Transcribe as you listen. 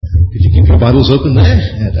If you keep your Bibles open there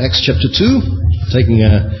at Acts chapter 2, taking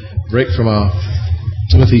a break from our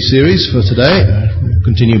Timothy series for today,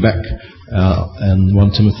 continue back and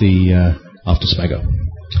 1 Timothy after Spago.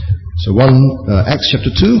 So Acts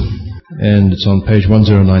chapter 2, and it's on page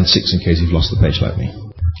 1096 in case you've lost the page like me.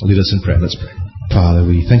 I'll lead us in prayer. Let's pray. Father,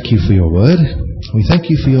 we thank you for your word. We thank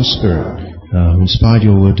you for your Spirit who inspired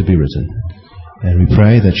your word to be written. And we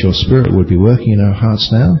pray that your Spirit would be working in our hearts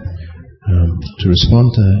now to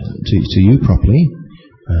respond to you properly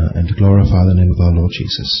and to glorify the name of our Lord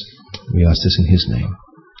Jesus. We ask this in His name.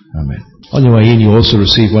 Amen. On your way in, you also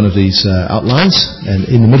receive one of these outlines, and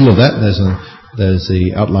in the middle of that there's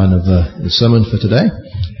the outline of the sermon for today.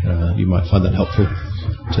 You might find that helpful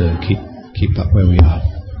to keep up where we are.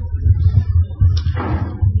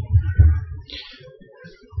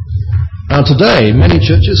 Now today, many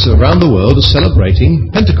churches around the world are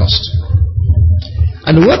celebrating Pentecost.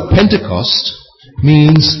 And the word Pentecost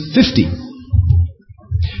means 50.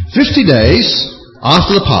 50 days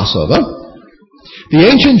after the Passover, the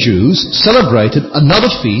ancient Jews celebrated another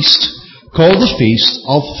feast called the Feast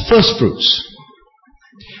of First Fruits,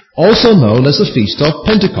 also known as the Feast of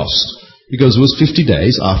Pentecost, because it was 50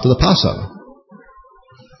 days after the Passover.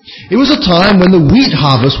 It was a time when the wheat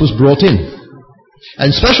harvest was brought in,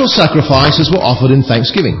 and special sacrifices were offered in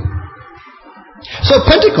thanksgiving. So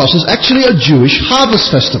Pentecost is actually a Jewish harvest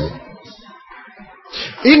festival.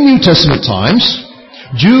 In New Testament times,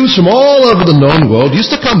 Jews from all over the known world used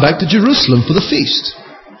to come back to Jerusalem for the feast.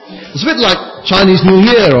 It's a bit like Chinese New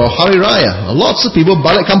Year or Hari Raya. Lots of people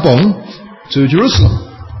balik kampung to Jerusalem.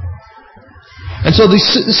 And so the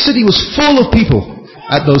city was full of people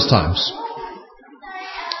at those times.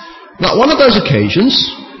 Now, one of those occasions,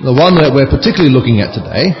 the one that we're particularly looking at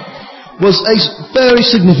today, was a very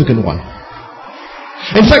significant one.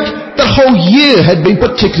 In fact, the whole year had been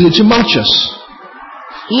particularly tumultuous.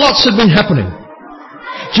 Lots had been happening.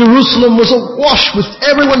 Jerusalem was awash with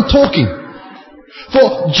everyone talking.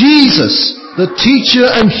 For Jesus, the teacher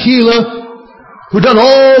and healer who'd done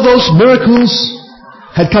all those miracles,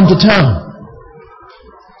 had come to town.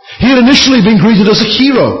 He had initially been greeted as a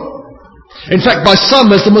hero. In fact, by some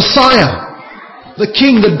as the Messiah, the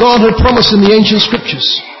king that God had promised in the ancient scriptures.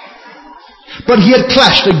 But he had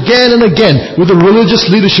clashed again and again with the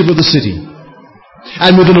religious leadership of the city.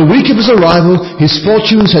 And within a week of his arrival, his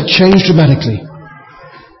fortunes had changed dramatically.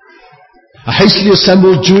 A hastily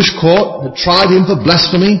assembled Jewish court had tried him for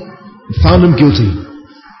blasphemy and found him guilty.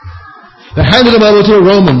 They handed him over to the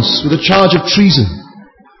Romans with a charge of treason,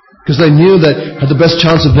 because they knew they had the best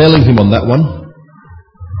chance of nailing him on that one.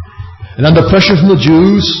 And under pressure from the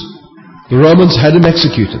Jews, the Romans had him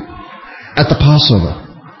executed at the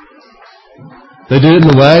Passover. They did it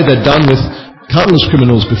in the way they'd done with countless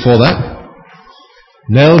criminals before that.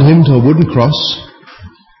 Nailed him to a wooden cross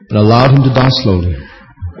and allowed him to die slowly.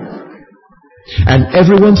 And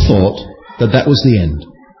everyone thought that was the end.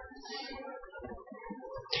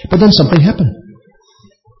 But then something happened.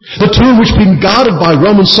 The tomb, which had been guarded by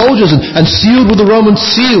Roman soldiers and sealed with the Roman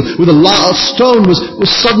seal with a large stone, was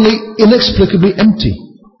suddenly inexplicably empty.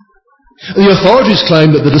 The authorities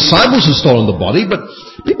claimed that the disciples had stolen the body, but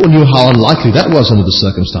people knew how unlikely that was under the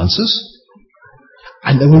circumstances.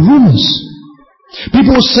 And there were rumors.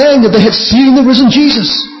 People were saying that they had seen the risen Jesus,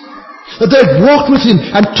 that they had walked with him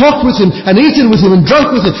and talked with him and eaten with him and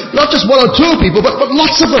drunk with him. Not just one or two people, but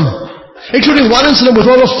lots of them, including one incident with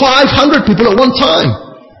over 500 people at one time.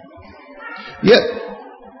 Yet,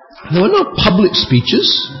 there were no public speeches,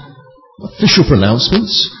 official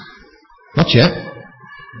pronouncements, not yet.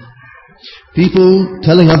 People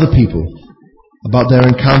telling other people about their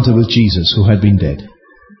encounter with Jesus who had been dead.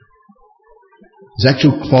 His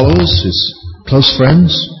actual followers, his close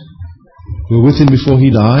friends, who were with him before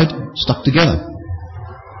he died, stuck together.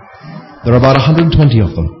 There are about 120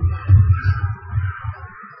 of them.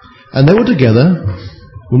 And they were together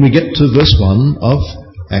when we get to verse 1 of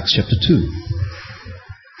Acts chapter 2.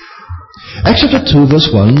 Acts chapter 2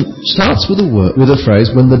 verse 1 starts with a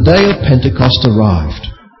phrase, when the day of Pentecost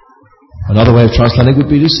arrived. Another way of translating would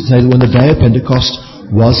be to say when the day of Pentecost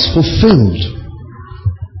was fulfilled.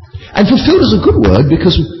 And fulfilled is a good word,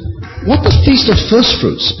 because what the Feast of First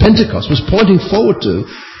Fruits, Pentecost, was pointing forward to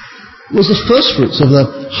was the first fruits of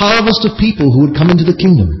the harvest of people who would come into the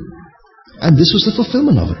kingdom. And this was the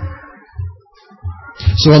fulfillment of it.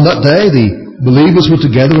 So on that day, the believers were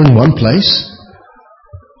together in one place,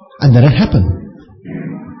 and then it happened.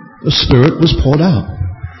 The Spirit was poured out.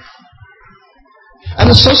 And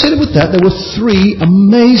associated with that, there were three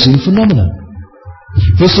amazing phenomena.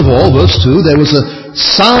 First of all, verse 2, there was a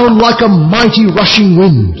sound like a mighty rushing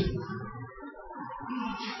wind.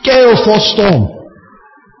 Gale force storm.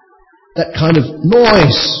 that kind of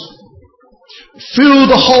noise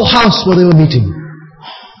filled the whole house where they were meeting.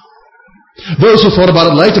 Those who thought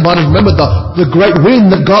about it later might have remembered the great wind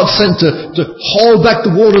that God sent to hold back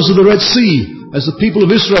the waters of the Red Sea as the people of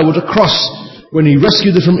Israel were to cross when He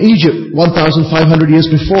rescued them from Egypt 1,500 years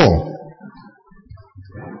before.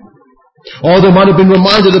 Or they might have been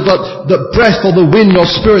reminded about the breath or the wind or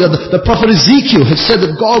spirit that the prophet Ezekiel had said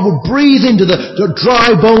that God would breathe into the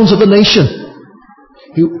dry bones of the nation.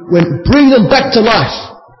 He would bring them back to life,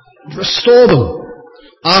 restore them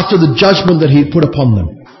after the judgment that He had put upon them.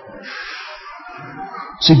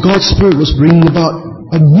 See, God's Spirit was bringing about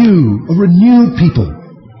a renewed people.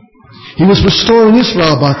 He was restoring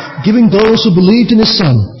Israel by giving those who believed in His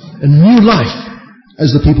Son a new life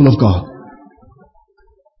as the people of God.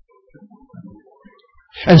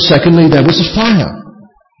 And secondly, there was a fire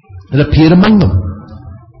that appeared among them.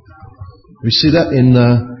 We see that in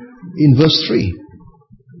verse 3.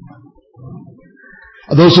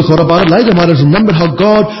 Those who thought about it later might have remembered how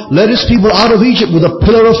God led His people out of Egypt with a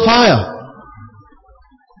pillar of fire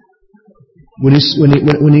when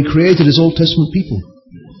He created His Old Testament people.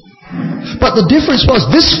 But the difference was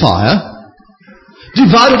this fire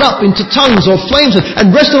divided up into tongues or flames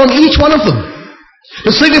and rested on each one of them.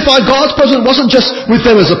 To signify God's presence wasn't just with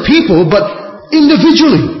them as a people, but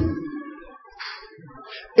individually.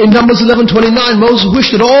 In Numbers 11:29, Moses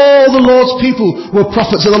wished that all the Lord's people were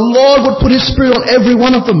prophets, and the Lord would put His Spirit on every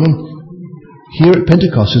one of them. And here at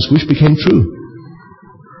Pentecost, His wish became true.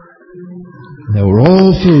 And they were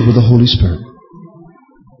all filled with the Holy Spirit.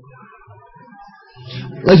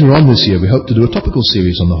 Later on this year, we hope to do a topical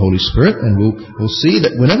series on the Holy Spirit, and we'll see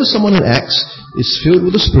that whenever someone in Acts is filled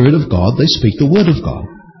with the Spirit of God, they speak the Word of God.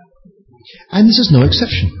 And this is no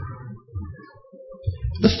exception.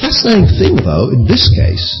 The fascinating thing, though, in this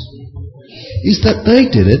case, is that they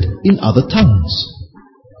did it in other tongues.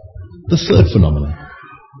 The third phenomenon.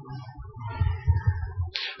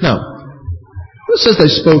 Now, when it says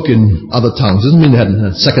they spoke in other tongues, doesn't mean they had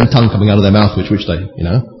a second tongue coming out of their mouth, which they,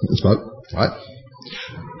 spoke, right?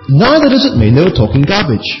 Neither does it mean they were talking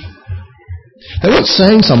garbage. They weren't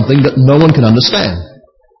saying something that no one can understand.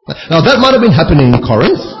 Now that might have been happening in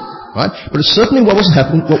Corinth, right? But it certainly what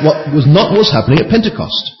was not happening at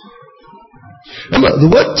Pentecost. Remember, the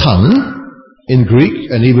word tongue in Greek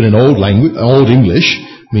and even in Old English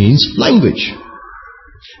means language.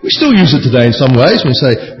 We still use it today in some ways. We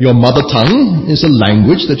say your mother tongue is a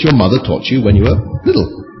language that your mother taught you when you were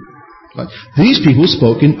little. Right? These people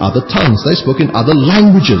spoke in other tongues. They spoke in other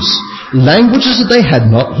languages. Languages that they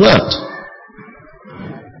had not learnt.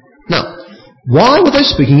 Now, why were they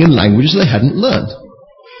speaking in languages they hadn't learned?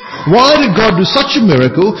 Why did God do such a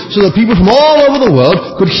miracle so that people from all over the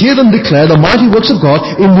world could hear them declare the mighty works of God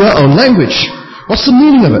in their own language? What's the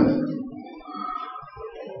meaning of it?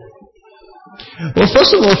 Well,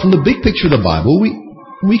 first of all, from the big picture of the Bible,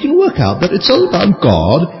 we can work out that it's all about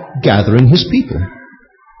God gathering His people.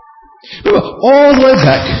 Remember, all the way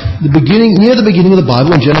back, near the beginning of the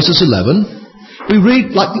Bible in Genesis 11, we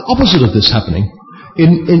read like the opposite of this happening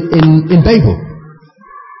in Babel.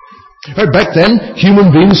 Right, back then, human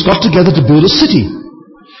beings got together to build a city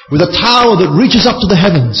with a tower that reaches up to the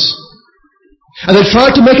heavens. And they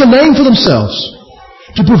tried to make a name for themselves,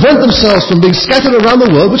 to prevent themselves from being scattered around the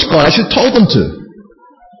world, which God actually told them to.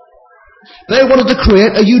 They wanted to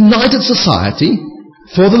create a united society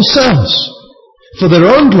for themselves, for their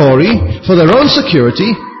own glory, for their own security.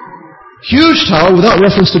 Huge tower without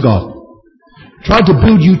reference to God. Tried to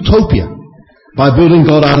build utopia by building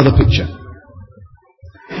God out of the picture.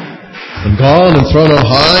 And God, enthroned on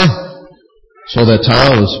high, saw their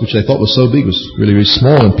tower, which they thought was so big, was really, really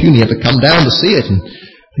small and puny. He had to come down to see it, and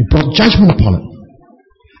He brought judgment upon it.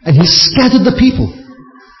 And He scattered the people.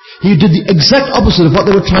 He did the exact opposite of what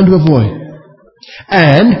they were trying to avoid.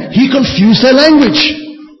 And He confused their language,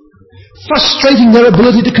 frustrating their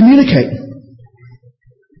ability to communicate.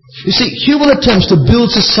 You see, human attempts to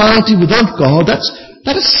build society without God,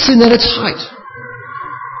 that is sin at its height.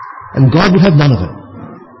 And God would have none of it.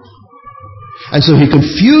 And so He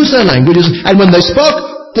confused their languages, and when they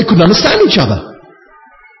spoke, they couldn't understand each other.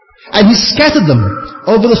 And He scattered them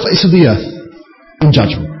over the face of the earth in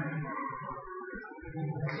judgment.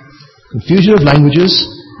 Confusion of languages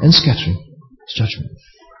and scattering. It's judgment.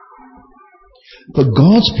 But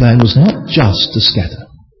God's plan was not just to scatter.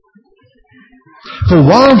 For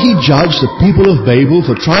while He judged the people of Babel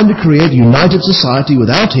for trying to create a united society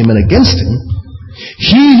without Him and against Him,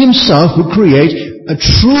 He Himself would create a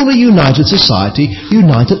truly united society,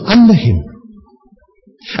 united under Him.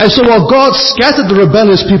 And so while God scattered the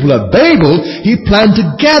rebellious people at Babel, He planned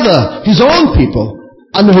to gather His own people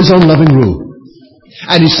under His own loving rule.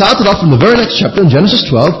 And he started off in the very next chapter in Genesis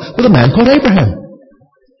 12 with a man called Abraham.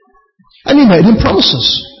 And he made him promises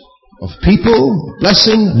of people,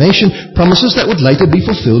 blessing, nation, promises that would later be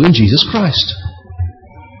fulfilled in Jesus Christ.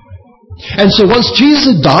 And so once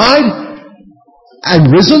Jesus had died and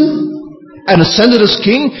risen and ascended as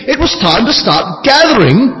king, it was time to start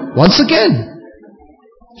gathering once again.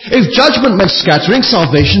 If judgment meant scattering,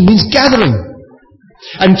 salvation means gathering.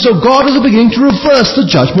 And so God is beginning to reverse the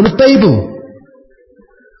judgment of Babel.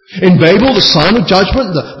 In Babel, the sign of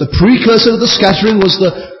judgment, the precursor to the scattering, was the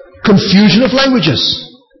confusion of languages.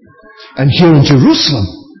 And here in Jerusalem,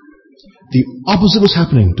 the opposite was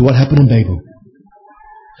happening to what happened in Babel.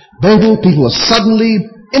 Babel, people were suddenly,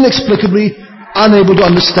 inexplicably unable to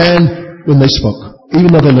understand when they spoke,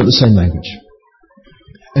 even though they learned the same language.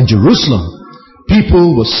 In Jerusalem,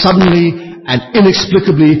 people were suddenly and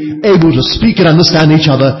inexplicably able to speak and understand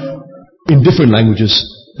each other in different languages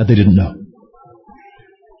that they didn't know.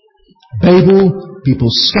 Babel, people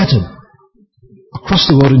scattered across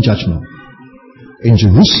the world in judgment. In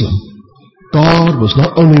Jerusalem, God was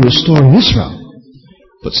not only restoring Israel,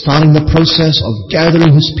 but starting the process of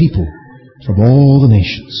gathering His people from all the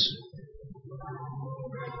nations.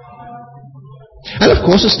 And of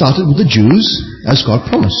course it started with the Jews, as God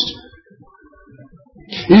promised.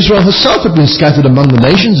 Israel herself had been scattered among the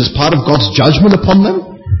nations as part of God's judgment upon them.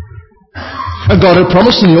 And God had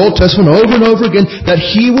promised in the Old Testament over and over again that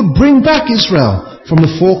He would bring back Israel from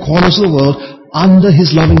the four corners of the world under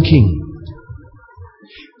His loving King.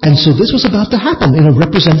 And so this was about to happen in a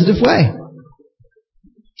representative way.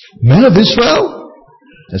 Men of Israel,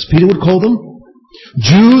 as Peter would call them,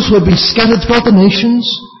 Jews who had been scattered throughout the nations,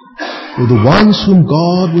 were the ones whom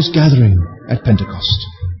God was gathering at Pentecost.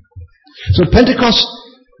 So Pentecost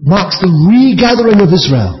marks the regathering of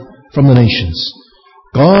Israel from the nations.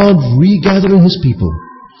 God regathering His people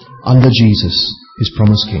under Jesus, His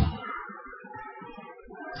promised King.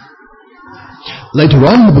 Later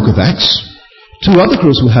on in the book of Acts, 2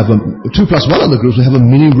 plus 1 other groups will have a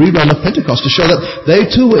mini rerun of Pentecost to show that they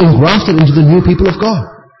too were engrafted into the new people of God.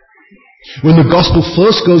 When the gospel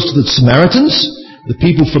first goes to the Samaritans, the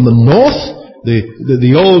people from the north,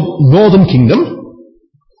 the old northern kingdom,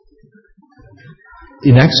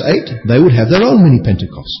 in Acts 8, they would have their own mini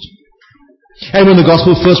Pentecost. And when the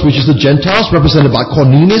gospel first reaches the Gentiles, represented by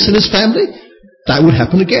Cornelius and his family, that would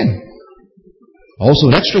happen again. Also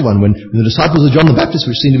an extra one when the disciples of John the Baptist,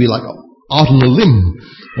 which seem to be like out on a limb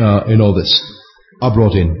in all this, are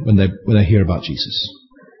brought in when they hear about Jesus.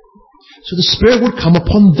 So the Spirit would come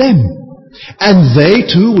upon them, and they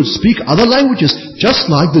too would speak other languages, just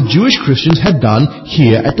like the Jewish Christians had done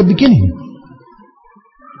here at the beginning.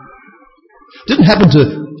 It didn't happen to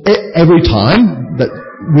every time that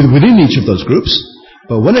within each of those groups,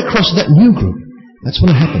 but when it crossed that new group, that's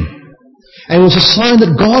when it happened. And it was a sign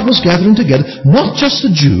that God was gathering together not just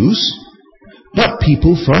the Jews, but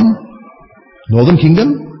people from Northern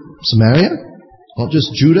Kingdom, Samaria, not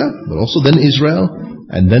just Judah, but also then Israel,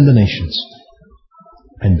 and then the nations.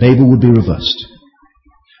 And Babel would be reversed.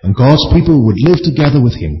 And God's people would live together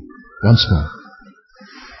with Him once more.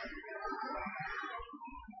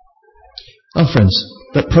 Now friends,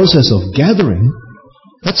 that process of gathering,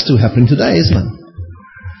 that's still happening today, isn't it?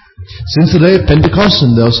 Since the day of Pentecost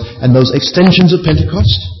and those extensions of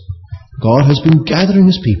Pentecost, God has been gathering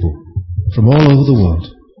His people from all over the world.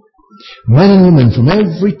 Men and women from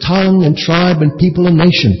every tongue and tribe and people and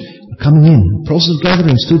nation are coming in. The process of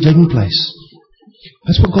gathering is still taking place.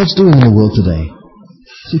 That's what God's doing in the world today.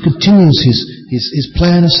 So He continues His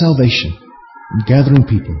plan of salvation and gathering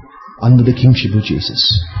people under the kingship of Jesus.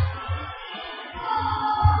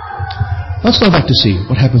 Let's go back to see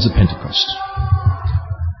what happens at Pentecost.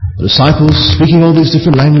 The disciples speaking all these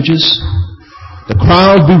different languages, the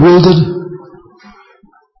crowd bewildered.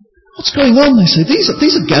 What's going on? They say, these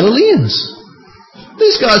are Galileans.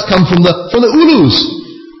 These guys come from the Ulus.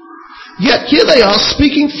 Yet here they are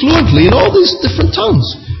speaking fluently in all these different tongues.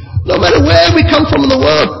 No matter where we come from in the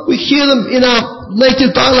world, we hear them in our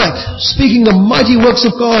native dialect, speaking the mighty works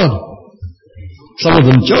of God. Some of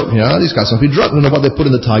them joke, these guys must be drunk. I don't know what they put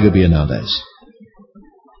in the tiger beer nowadays.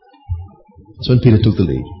 That's when Peter took the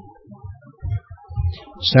lead.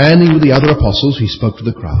 Standing with the other apostles, he spoke to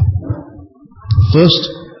the crowd. First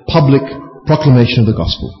public proclamation of the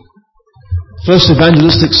gospel. First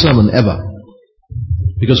evangelistic sermon ever.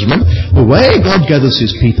 Because remember, the way God gathers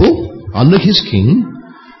His people under His King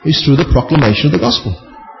is through the proclamation of the gospel.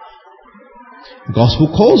 The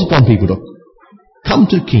gospel calls upon people to come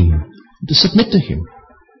to the King, to submit to Him.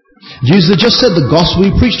 Jesus had just said the gospel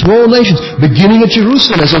we preach to all nations, beginning at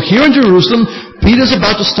Jerusalem. And so here in Jerusalem, Peter's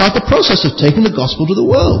about to start the process of taking the gospel to the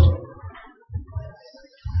world.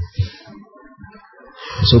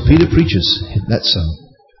 So Peter preaches that sermon.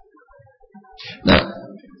 Now,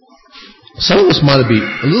 some of us might be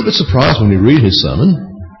a little bit surprised when we read his sermon,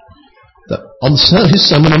 that his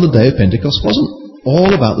sermon on the day of Pentecost wasn't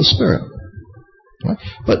all about the Spirit. Right?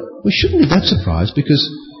 But we shouldn't be that surprised, because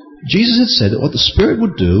Jesus had said that what the Spirit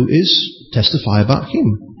would do is testify about him,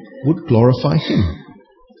 would glorify him.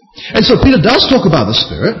 And so Peter does talk about the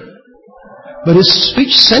Spirit, but his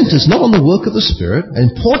speech centers not on the work of the Spirit,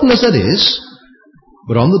 important as that is,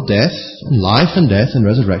 but on the death, and life and death and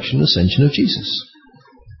resurrection and ascension of Jesus.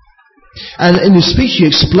 And in his speech he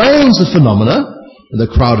explains the phenomena that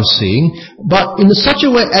the crowd is seeing, but in such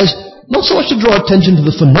a way as not so much to draw attention to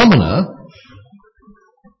the phenomena,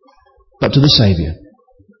 but to the Saviour.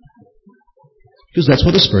 Because that's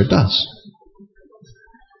what the Spirit does.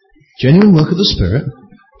 Genuine work of the Spirit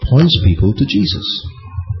points people to Jesus.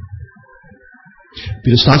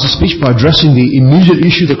 Peter starts his speech by addressing the immediate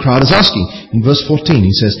issue the crowd is asking. In verse 14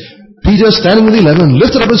 he says, Peter, standing with the 11,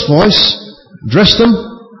 lifted up his voice, addressed them,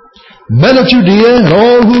 Men of Judea and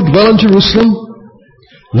all who dwell in Jerusalem,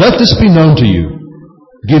 let this be known to you.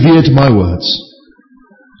 Give ear to my words.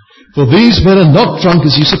 For these men are not drunk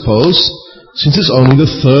as you suppose, since it's only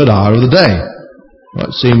the 3rd hour of the day.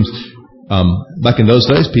 Well, it seems back in those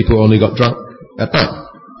days people only got drunk at night.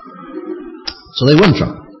 So they weren't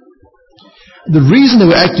drunk. The reason they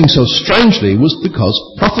were acting so strangely was because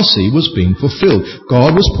prophecy was being fulfilled.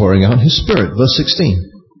 God was pouring out his Spirit. Verse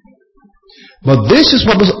 16. But this is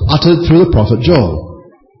what was uttered through the prophet Joel.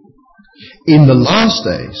 In the last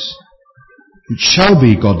days, it shall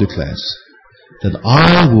be, God declares, that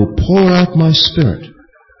I will pour out my Spirit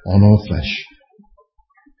on all flesh.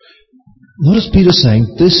 Notice Peter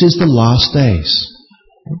saying, this is the last days.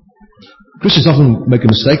 Christians often make a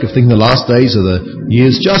mistake of thinking the last days are the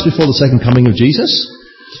years just before the second coming of Jesus.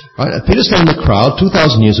 Right? Peter's telling the crowd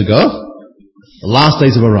 2,000 years ago, the last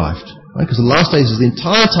days have arrived. Right? Because the last days is the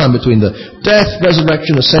entire time between the death,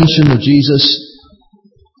 resurrection, ascension of Jesus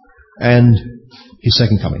and his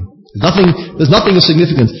second coming. There's nothing of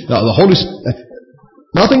significance. Nothing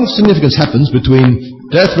of significance happens between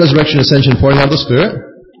death, resurrection, ascension, pouring out the Spirit,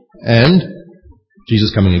 and Jesus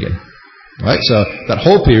coming again. Right? So that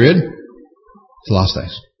whole period, it's the last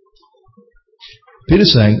days.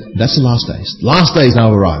 Peter's saying, that's the last days. The last days now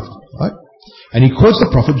have arrived. Right? And he quotes the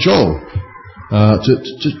prophet Joel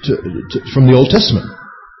from the Old Testament.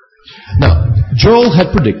 Now, Joel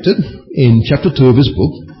had predicted in chapter 2 of his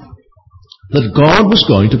book that God was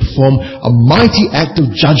going to perform a mighty act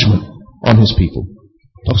of judgment on his people.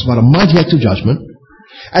 Talks about a mighty act of judgment.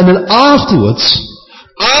 And then afterwards,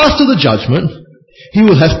 after the judgment, he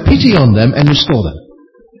will have pity on them and restore them.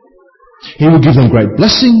 He will give them great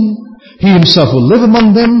blessing. He himself will live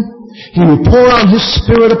among them. He will pour out his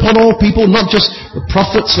Spirit upon all people, not just the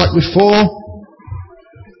prophets like before.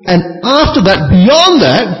 And after that, beyond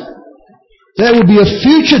that, there will be a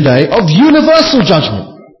future day of universal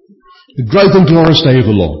judgment. The great and glorious day of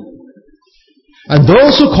the Lord. And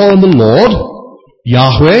those who call on the Lord,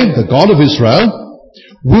 Yahweh, the God of Israel,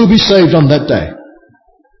 will be saved on that day.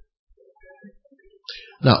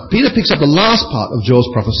 Now, Peter picks up the last part of Joel's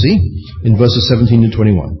prophecy in verses 17 to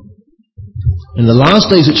 21. In the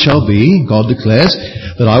last days it shall be, God declares,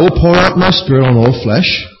 that I will pour out my Spirit on all flesh,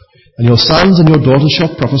 and your sons and your daughters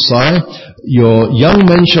shall prophesy, your young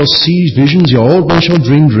men shall see visions, your old men shall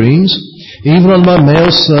dream dreams, even on my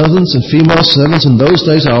male servants and female servants. In those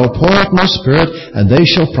days I will pour out my Spirit, and they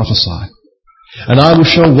shall prophesy. And I will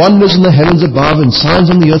show wonders in the heavens above, and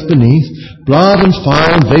signs on the earth beneath, blood and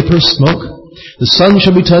fire and vaporous smoke. The sun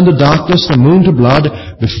shall be turned to darkness, the moon to blood,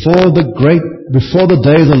 before the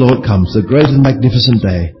day of the Lord comes, the great and magnificent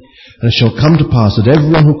day. And it shall come to pass that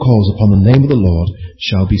everyone who calls upon the name of the Lord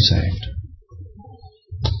shall be saved.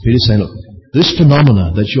 Peter's saying, look, this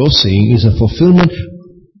phenomena that you're seeing is a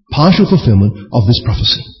partial fulfillment of this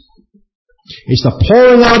prophecy. It's the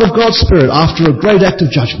pouring out of God's Spirit after a great act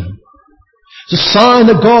of judgment. It's a sign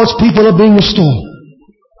that God's people are being restored.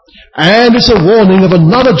 And it's a warning of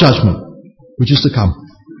another judgment which is to come.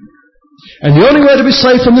 And the only way to be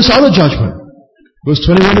saved from this other judgment, verse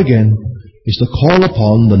 21 again, is to call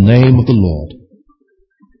upon the name of the Lord.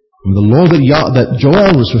 And the Lord that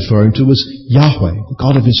Joel was referring to was Yahweh, the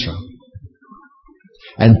God of Israel.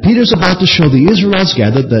 And Peter's about to show the Israelites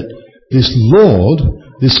gathered that this Lord,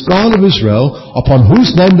 this God of Israel, upon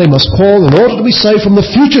whose name they must call in order to be saved from the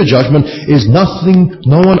future judgment, is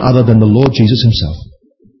no one other than the Lord Jesus himself.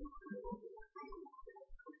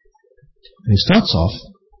 And he starts off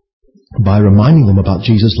by reminding them about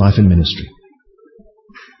Jesus' life and ministry.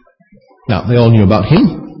 Now, they all knew about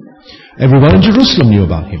him. Everyone in Jerusalem knew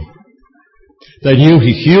about him. They knew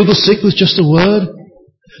he healed the sick with just a word.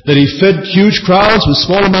 that he fed huge crowds with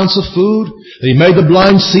small amounts of food, that he made the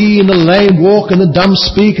blind see and the lame walk and the dumb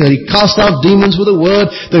speak, and that he cast out demons with a word.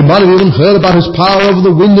 They might have even heard about his power over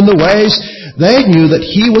the wind and the waves. They knew that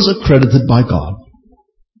he was accredited by God.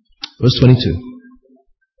 Verse 22.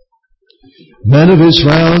 Men of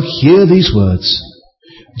Israel, hear these words.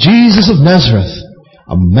 Jesus of Nazareth,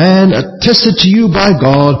 a man attested to you by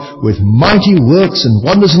God with mighty works and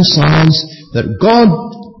wonders and signs that God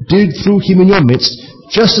did through him in your midst,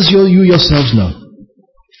 just as you yourselves know.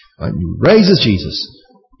 And he raises Jesus.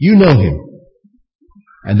 You know him.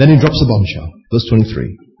 And then he drops a bombshell. Verse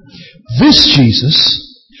 23. This Jesus,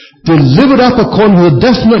 delivered up according to the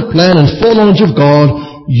definite plan and foreknowledge of God,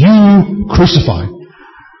 you crucified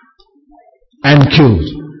and killed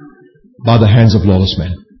by the hands of lawless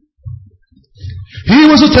men. He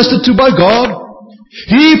was attested to by God.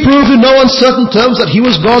 He proved in no uncertain terms that he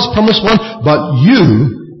was God's promised one, but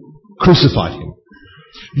you crucified him.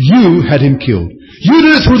 You had him killed. You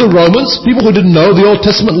did it through the Romans, people who didn't know the Old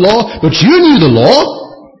Testament law, but you knew the law.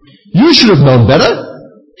 You should have known better.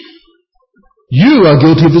 You are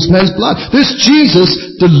guilty of this man's blood. This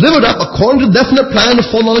Jesus delivered up according to the definite plan and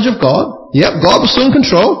foreknowledge of God. Yep, God was still in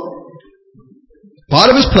control. Part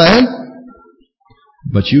of his plan.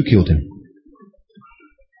 But you killed him.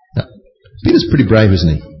 Now, Peter's pretty brave,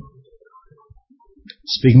 isn't he?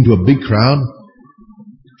 Speaking to a big crowd,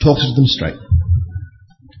 talks to them straight.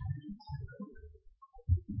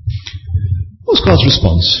 What was God's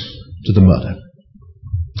response to the murder?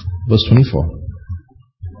 Verse 24.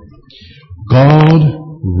 God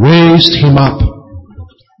raised him up,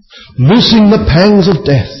 loosing the pangs of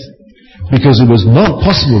death, because it was not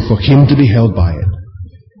possible for him to be held by it.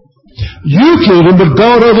 You killed him, but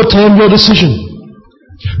God overturned your decision.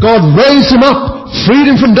 God raised him up, freed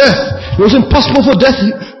him from death. It was impossible for death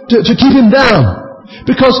to keep him down,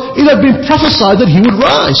 because it had been prophesied that he would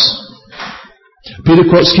rise. Peter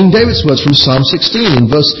quotes King David's words from Psalm 16 in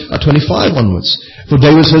verse 25 onwards. For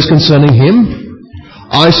David says concerning him,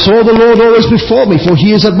 I saw the Lord always before me, for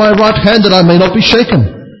he is at my right hand that I may not be shaken.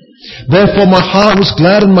 Therefore my heart was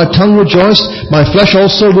glad and my tongue rejoiced. My flesh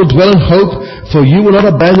also will dwell in hope, for you will not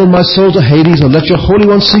abandon my soul to Hades, or let your Holy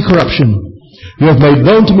One see corruption. You have made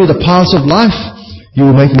known to me the paths of life.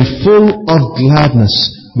 You will make me full of gladness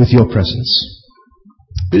with your presence.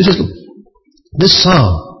 Peter says, look, this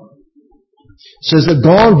psalm says that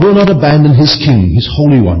God will not abandon his king, his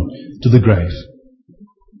Holy One, to the grave.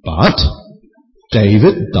 But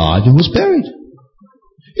David died and was buried.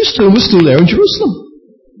 His tomb was still there in Jerusalem.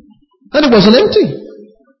 And it wasn't empty.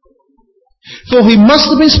 For he must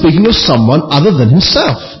have been speaking of someone other than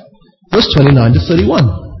himself. Verse 29 to 31.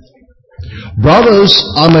 Brothers,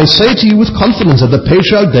 I may say to you with confidence that about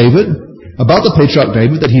the patriarch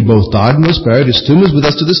David, that he both died and was buried, his tomb is with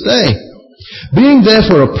us to this day. Being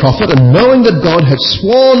therefore a prophet, and knowing that God had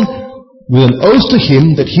sworn with an oath to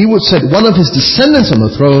him that he would set one of his descendants on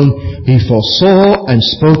the throne, he foresaw and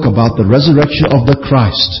spoke about the resurrection of the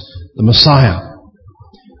Christ, the Messiah,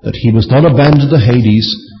 that he was not abandoned to Hades,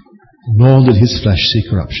 nor did his flesh see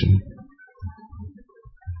corruption.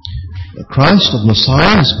 The Christ of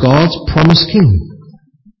Messiah is God's promised king.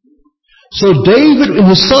 So David in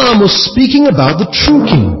his psalm was speaking about the true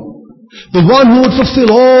king, the one who would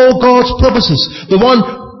fulfill all God's purposes, the one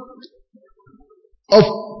of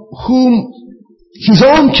whom his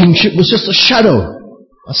own kingship was just a shadow,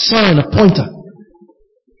 a sign, a pointer.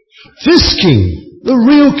 This king, the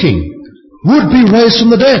real king, would be raised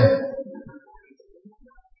from the dead.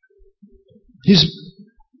 His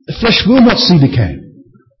flesh will not see decay.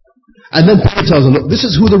 And then Peter tells them, look, this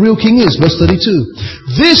is who the real king is, verse 32.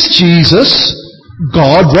 This Jesus,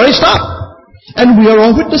 God raised up, and we are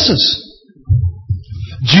all witnesses.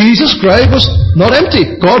 Jesus' grave was not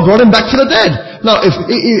empty. God brought him back from the dead. Now,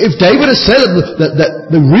 if David has said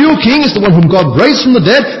that the real king is the one whom God raised from the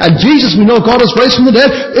dead, and Jesus we know God has raised from the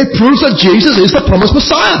dead, it proves that Jesus is the promised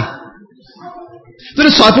Messiah.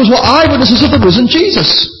 The disciples were eyewitnesses of the risen Jesus.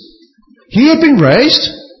 He had been raised,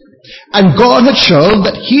 and God had shown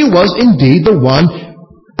that he was indeed the one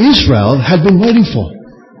Israel had been waiting for.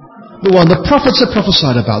 The one the prophets had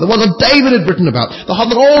prophesied about. The one that David had written about. The one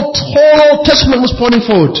that all Old Testament was pointing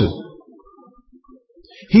forward to.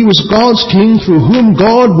 He was God's king through whom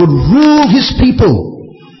God would rule his people.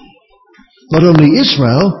 Not only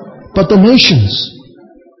Israel, but the nations.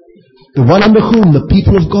 The one under whom the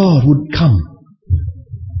people of God would come.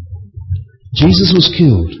 Jesus was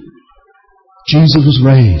killed. Jesus was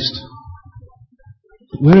raised.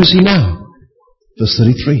 Where is he now? Verse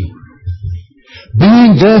 33.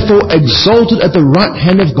 Being therefore exalted at the right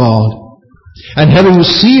hand of God, and having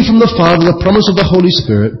received from the Father the promise of the Holy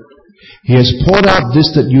Spirit, He has poured out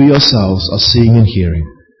this that you yourselves are seeing and hearing.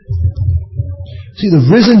 See, the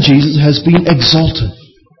risen Jesus has been exalted.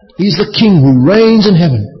 He is the King who reigns in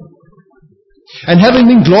heaven. And having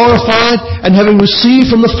been glorified and having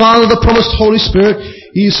received from the Father the promised Holy Spirit,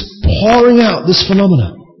 He is pouring out this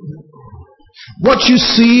phenomena. What you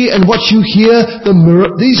see and what you hear,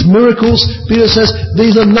 these miracles, Peter says,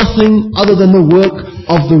 these are nothing other than the work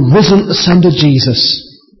of the risen, ascended Jesus.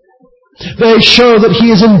 They show that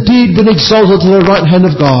He has indeed been exalted to the right hand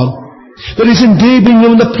of God. That He's indeed been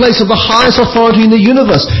given the place of the highest authority in the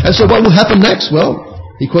universe. And so what will happen next? Well,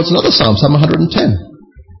 he quotes another Psalm, Psalm 110,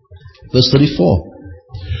 verse 34.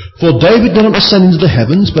 For David did not ascend into the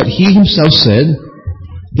heavens, but He Himself said,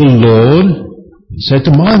 the Lord said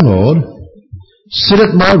to my Lord, sit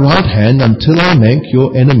at my right hand until I make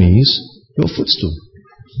your enemies your footstool.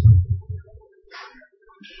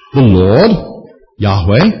 The Lord,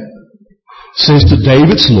 Yahweh, says to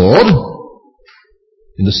David's Lord,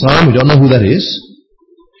 in the Psalm, we don't know who that is.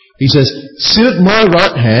 He says, sit at my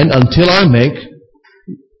right hand until I make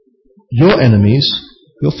your enemies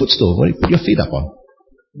your footstool. What do you put your feet up on?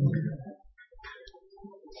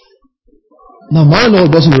 Now, my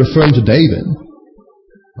Lord wasn't referring to David.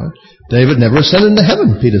 Right? David never ascended into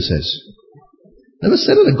heaven, Peter says. Never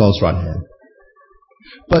sat at God's right hand.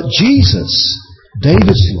 But Jesus,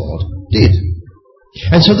 David's Lord, did.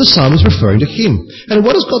 And so the psalm is referring to Him. And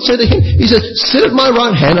what does God say to Him? He says, sit at my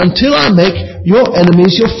right hand until I make your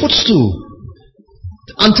enemies your footstool.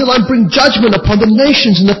 Until I bring judgment upon the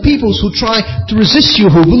nations and the peoples who try to resist you,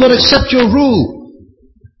 who will not accept your rule.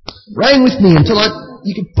 Reign with me until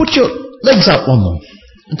you can put your legs up on them.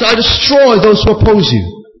 Until I destroy those who oppose you.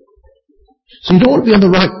 So you don't want to be on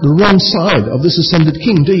the wrong side of this ascended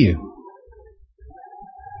King, do you?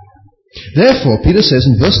 Therefore, Peter says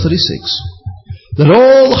in verse 36, that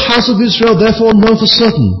all the house of Israel therefore know for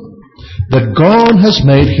certain that God has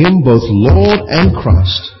made Him both Lord and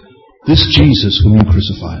Christ, this Jesus whom you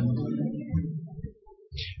crucified.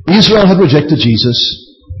 Israel had rejected Jesus,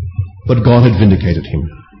 but God had vindicated Him.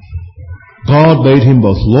 God made Him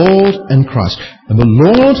both Lord and Christ. And the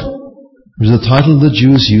Lord is the title the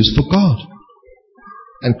Jews use for God.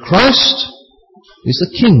 And Christ is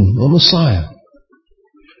the King or Messiah.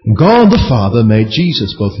 God the Father made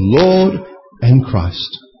Jesus both Lord and Christ.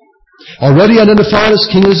 Already identified as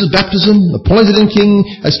King as His baptism, appointed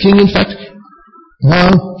as King in fact,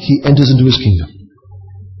 now He enters into His kingdom.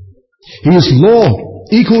 He is Lord,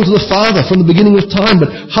 equal to the Father from the beginning of time,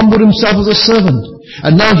 but humbled Himself as a servant.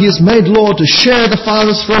 And now He is made Lord to share the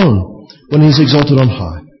Father's throne when He is exalted on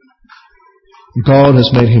high. God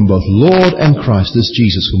has made Him both Lord and Christ, this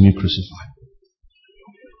Jesus whom you crucified.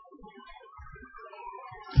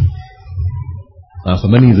 Now, for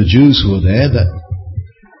many of the Jews who were there, that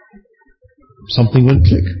something went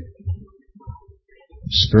click.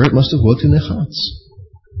 The Spirit must have worked in their hearts.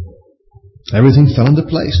 Everything fell into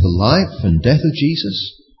place. The life and death of Jesus,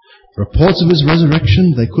 reports of His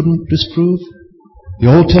resurrection they couldn't disprove,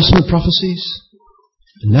 the Old Testament prophecies,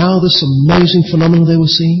 and now this amazing phenomenon they were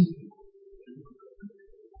seeing.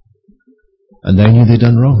 And they knew they'd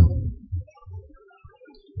done wrong.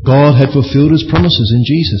 God had fulfilled His promises in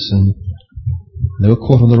Jesus, and they were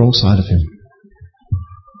caught on the wrong side of Him.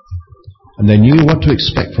 And they knew what to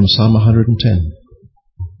expect from Psalm 110.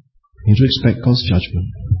 They knew to expect God's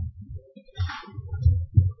judgment.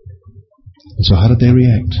 And so how did they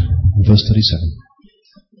react? In verse 37.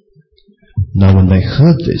 Now when they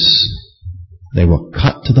heard this, they were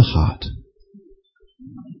cut to the heart,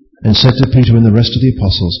 and said to Peter and the rest of the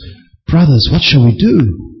apostles, brothers, what shall we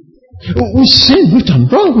do? We've sinned, we've done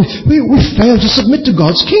wrong, we've failed to submit to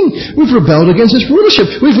God's King, we've rebelled against His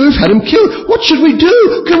rulership, we've had Him killed. What should we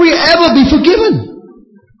do? Can we ever be forgiven?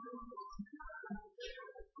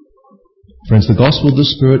 Friends, the gospel the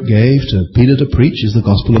Spirit gave to Peter to preach is the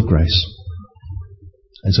gospel of grace.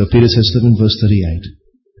 And so Peter says to them in verse 38,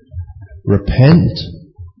 repent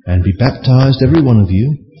and be baptized, every one of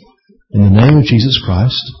you, in the name of Jesus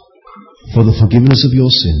Christ, for the forgiveness of your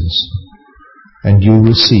sins, and you will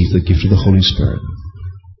receive the gift of the Holy Spirit.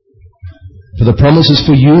 For the promise is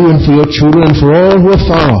for you and for your children and for all who are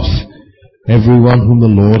far off, everyone whom the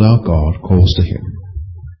Lord our God calls to Him.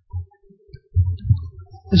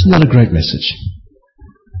 Isn't that a great message?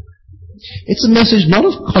 It's a message not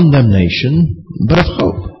of condemnation, but of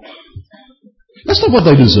hope. That's not what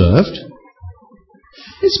they deserved.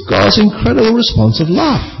 It's God's incredible response of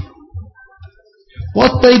love.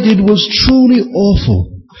 What they did was truly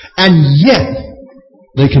awful, and yet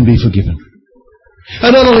they can be forgiven.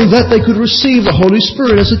 And not only that, they could receive the Holy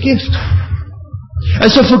Spirit as a gift. And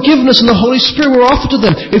so forgiveness and the Holy Spirit were offered to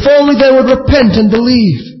them if only they would repent and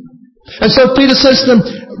believe. And so Peter says to them,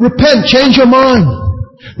 repent, change your mind.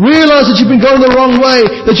 Realize that you've been going the wrong way,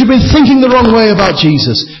 that you've been thinking the wrong way about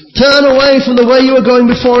Jesus. Turn away from the way you were going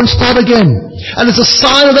before and start again. And as a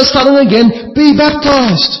sign of that starting again, be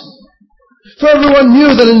baptized. For everyone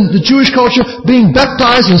knew that in the Jewish culture, being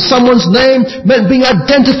baptized in someone's name meant being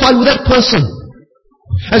identified with that person.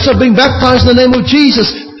 And so being baptized in the name of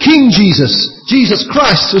Jesus, King Jesus, Jesus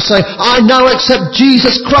Christ, to say, I now accept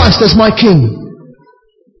Jesus Christ as my King.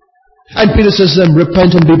 And Peter says to them,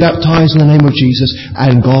 repent and be baptized in the name of Jesus,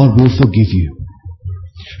 and God will forgive you.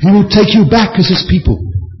 He will take you back as His people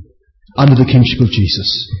under the kingship of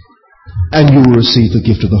Jesus. And you will receive the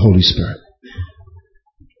gift of the Holy Spirit.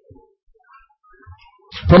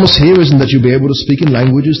 Promise here isn't that you'll be able to speak in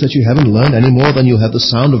languages that you haven't learned any more than you'll have the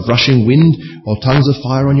sound of rushing wind or tongues of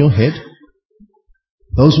fire on your head.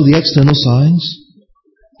 Those were the external signs,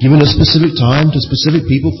 given a specific time to specific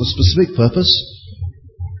people for specific purpose.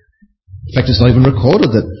 In fact, it's not even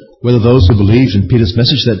recorded that whether those who believed in Peter's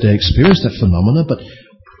message that day experienced that phenomena, but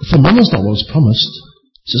the phenomenon is not what was promised.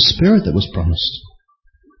 It's a Spirit that was promised.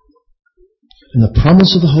 And the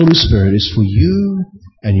promise of the Holy Spirit is for you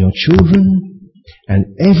and your children and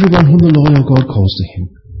everyone whom the Lord your God calls to Him.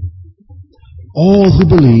 All who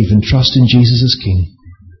believe and trust in Jesus as King.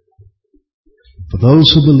 For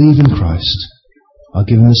those who believe in Christ are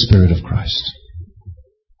given the Spirit of Christ.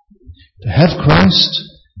 To have Christ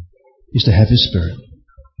is to have His Spirit.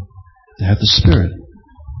 To have the Spirit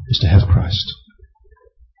is to have Christ.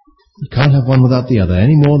 You can't have one without the other,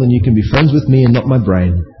 any more than you can be friends with me and not my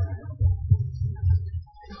brain.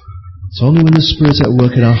 It's only when the Spirit's at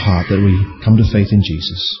work in our heart that we come to faith in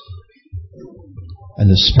Jesus.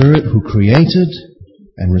 And the Spirit who created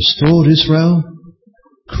and restored Israel,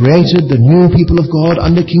 created the new people of God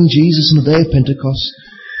under King Jesus on the day of Pentecost,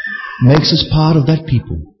 makes us part of that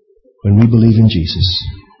people when we believe in Jesus.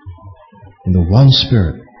 In the one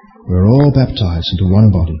Spirit, we're all baptized into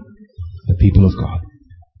one body, the people of God.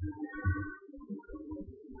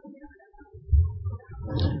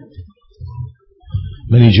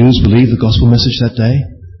 Many Jews believed the gospel message that day.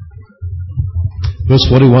 Verse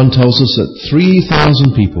 41 tells us that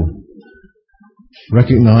 3,000 people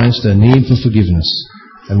recognized their need for forgiveness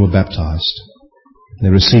and were baptized.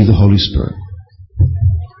 They received the Holy Spirit.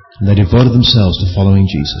 And they devoted themselves to following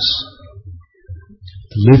Jesus,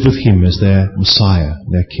 to live with Him as their Messiah,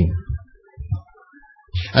 their King.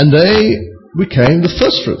 And they became the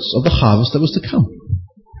first fruits of the harvest that was to come.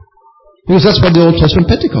 Because that's what the Old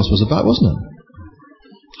Testament Pentecost was about, wasn't it?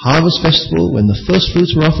 Harvest festival when the first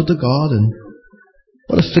fruits were offered to God, and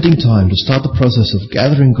what a fitting time to start the process of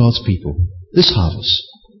gathering God's people, this harvest,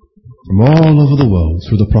 from all over the world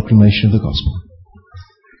through the proclamation of the gospel.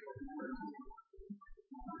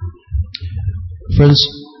 Friends,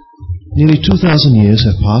 nearly 2,000 years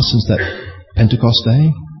have passed since that Pentecost day,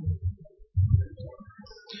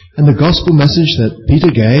 and the gospel message that Peter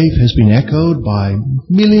gave has been echoed by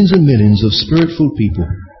millions and millions of Spirit-filled people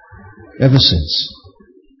ever since,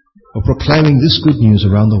 of proclaiming this good news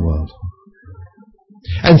around the world.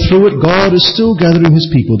 And through it, God is still gathering His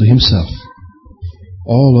people to Himself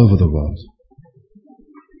all over the world.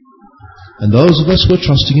 And those of us who are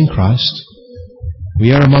trusting in Christ,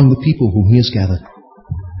 we are among the people whom He has gathered.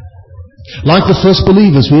 Like the first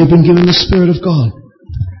believers, we have been given the Spirit of God.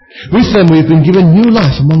 With them, we have been given new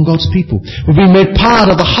life among God's people. We've been made part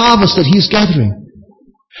of the harvest that He is gathering.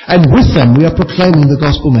 And with them, we are proclaiming the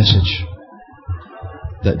gospel message.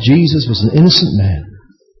 That Jesus was an innocent man,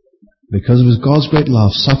 because of His God's great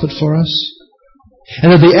love, suffered for us,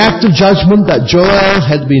 and that the act of judgment that Joel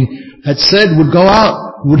had said would go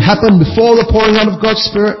out, would happen before the pouring out of God's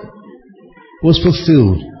Spirit, was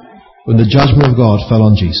fulfilled when the judgment of God fell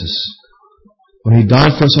on Jesus, when He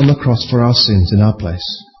died for us on the cross for our sins in our place.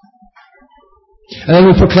 And then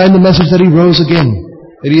we proclaim the message that He rose again,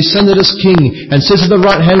 that He ascended as King and sits at the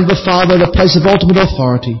right hand of the Father, the place of ultimate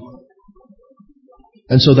authority.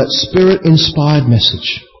 And so that Spirit-inspired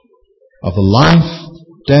message of the life,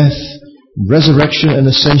 death, resurrection and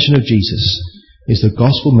ascension of Jesus is the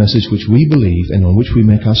gospel message which we believe and on which we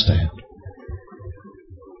make our stand.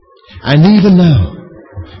 And even now,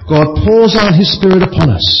 God pours out His Spirit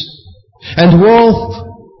upon us and to all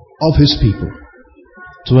of His people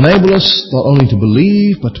to enable us not only to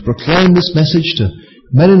believe but to proclaim this message to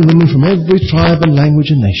men and women from every tribe and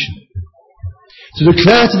language and nation. To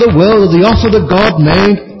declare to the world that the offer that God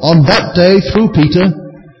made on that day through Peter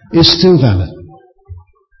is still valid.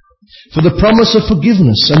 For the promise of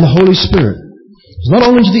forgiveness and the Holy Spirit is not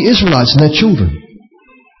only to the Israelites and their children,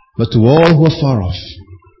 but to all who are far off.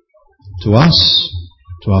 To us,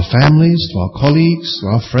 to our families, to our colleagues,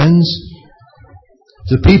 to our friends,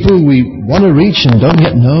 to people we want to reach and don't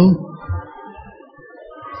yet know.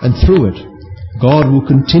 And through it, God will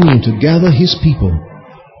continue to gather His people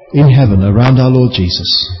in heaven around our Lord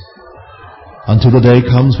Jesus, until the day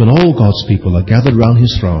comes when all God's people are gathered round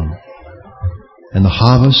His throne, and the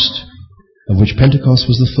harvest, of which Pentecost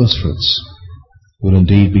was the first fruits, will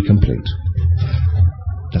indeed be complete.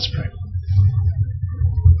 Let's pray.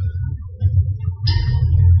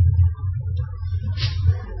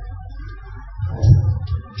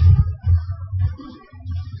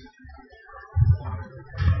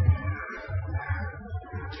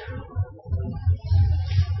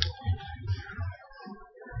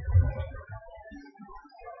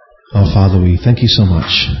 Our Father, we thank You so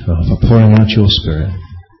much for pouring out Your Spirit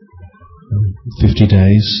 50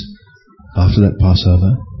 days after that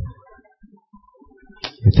Passover.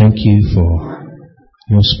 We thank You for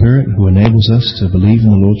Your Spirit who enables us to believe in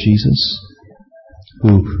the Lord Jesus,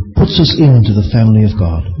 who puts us into the family of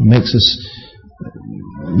God, makes us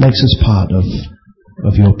part of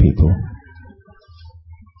Your people.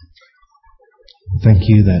 Thank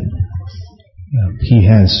You that He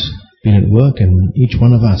has been at work in each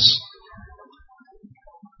one of us,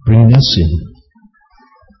 bringing us in,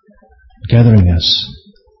 gathering us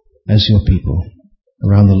as Your people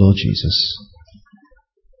around the Lord Jesus.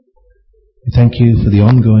 We thank You for the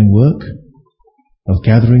ongoing work of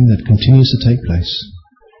gathering that continues to take place.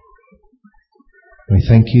 We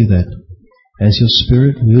thank You that as Your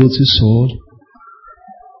Spirit wields His sword,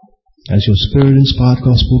 as Your Spirit-inspired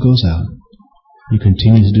gospel goes out, You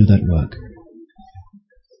continue to do that work.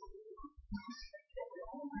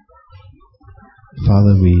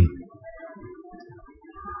 Father, we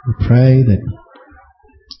pray that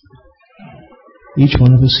each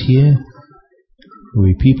one of us here will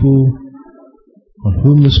be people on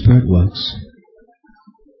whom the Spirit works,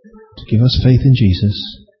 to give us faith in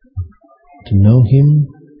Jesus, to know Him,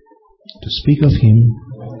 to speak of Him,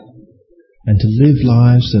 and to live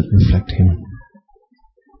lives that reflect Him.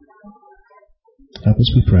 Help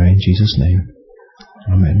us, we pray, in Jesus' name.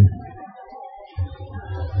 Amen.